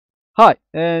Hi,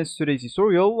 in today's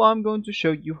tutorial I'm going to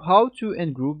show you how to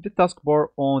ungroup the taskbar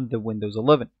on the Windows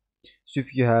 11. So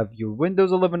if you have your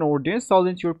Windows 11 already installed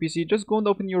into your PC, just go and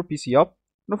open your PC up.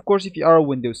 And of course, if you are a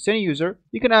Windows 10 user,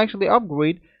 you can actually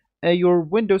upgrade your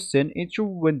Windows 10 into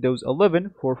Windows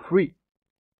 11 for free.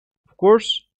 Of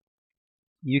course,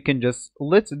 you can just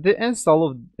let the install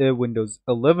of Windows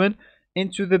 11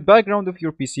 into the background of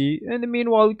your PC, and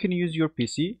meanwhile you can use your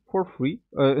PC for free,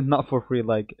 not for free,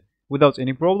 like without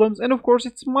any problems. And of course,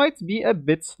 it might be a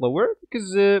bit slower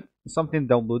because something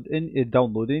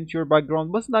downloaded into your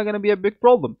background, but it's not gonna be a big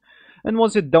problem. And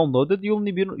once it downloaded,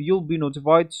 you'll be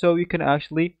notified, so you can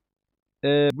actually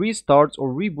restart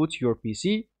or reboot your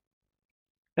PC.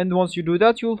 And once you do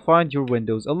that, you'll find your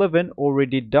Windows 11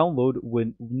 already downloads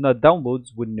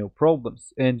with no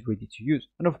problems and ready to use.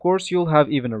 And of course, you'll have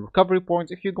even a recovery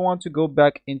point if you want to go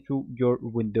back into your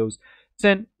Windows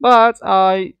 10. But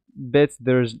I bet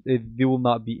there will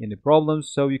not be any problems,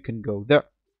 so you can go there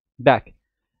back.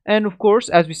 And of course,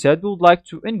 as we said, we would like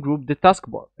to ungroup the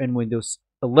taskbar in Windows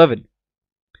 11.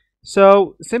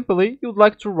 So simply, you'd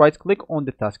like to right click on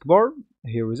the taskbar.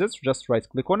 Here is it. Just right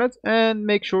click on it and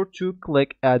make sure to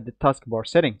click add the taskbar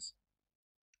settings.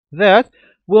 That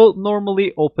will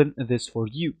normally open this for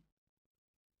you.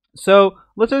 So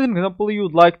let's say an example, you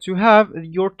would like to have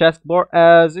your taskbar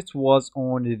as it was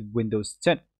on Windows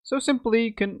 10. So simply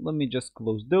you can, let me just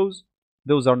close those.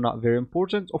 Those are not very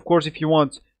important. Of course, if you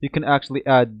want, you can actually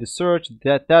add the search,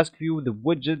 the task view, the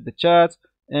widget, the chat.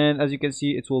 And as you can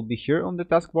see, it will be here on the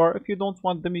taskbar. If you don't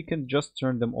want them, you can just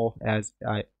turn them off as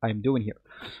I'm doing here.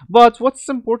 But what's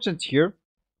important here,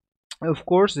 of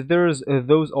course, there's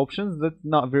those options that's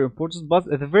not very important, but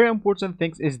the very important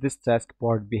thing is this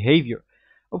taskbar behavior.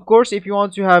 Of course, if you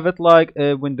want to have it like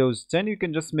Windows 10, you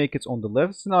can just make it on the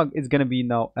left. So it's gonna be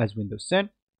now as Windows 10,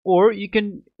 or you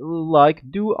can like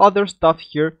do other stuff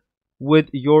here with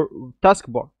your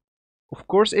taskbar. Of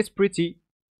course, it's pretty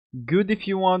good if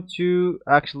you want to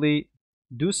actually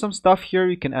do some stuff here.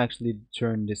 You can actually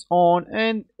turn this on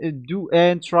and do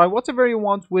and try whatever you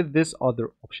want with this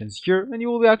other options here, and you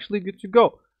will be actually good to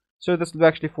go. So that's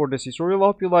actually for this tutorial. I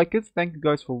hope you like it. Thank you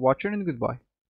guys for watching, and goodbye.